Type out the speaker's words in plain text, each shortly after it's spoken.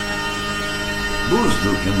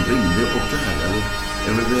Bordsduken ringde och klagade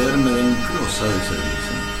över det med den krossade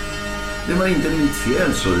servisen. Det var inte mitt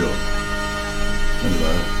fel, så jag. Men det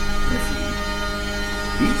var med flit.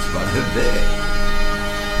 Visst var det.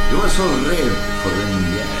 Jag var så rädd för den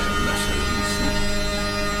jävla servisen.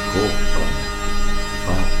 Kopparna,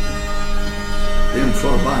 faten, den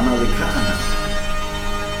förbannade kannan.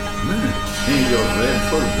 Men är jag rädd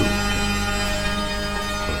för duken.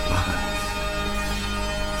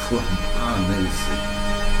 Förbannelse.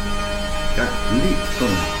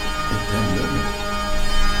 Gatlyktorna är tända.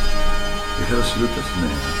 Det har slutat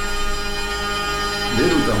snöa. Det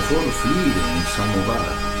utanför flyr en samovar.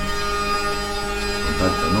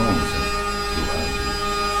 Kontaktannonsen.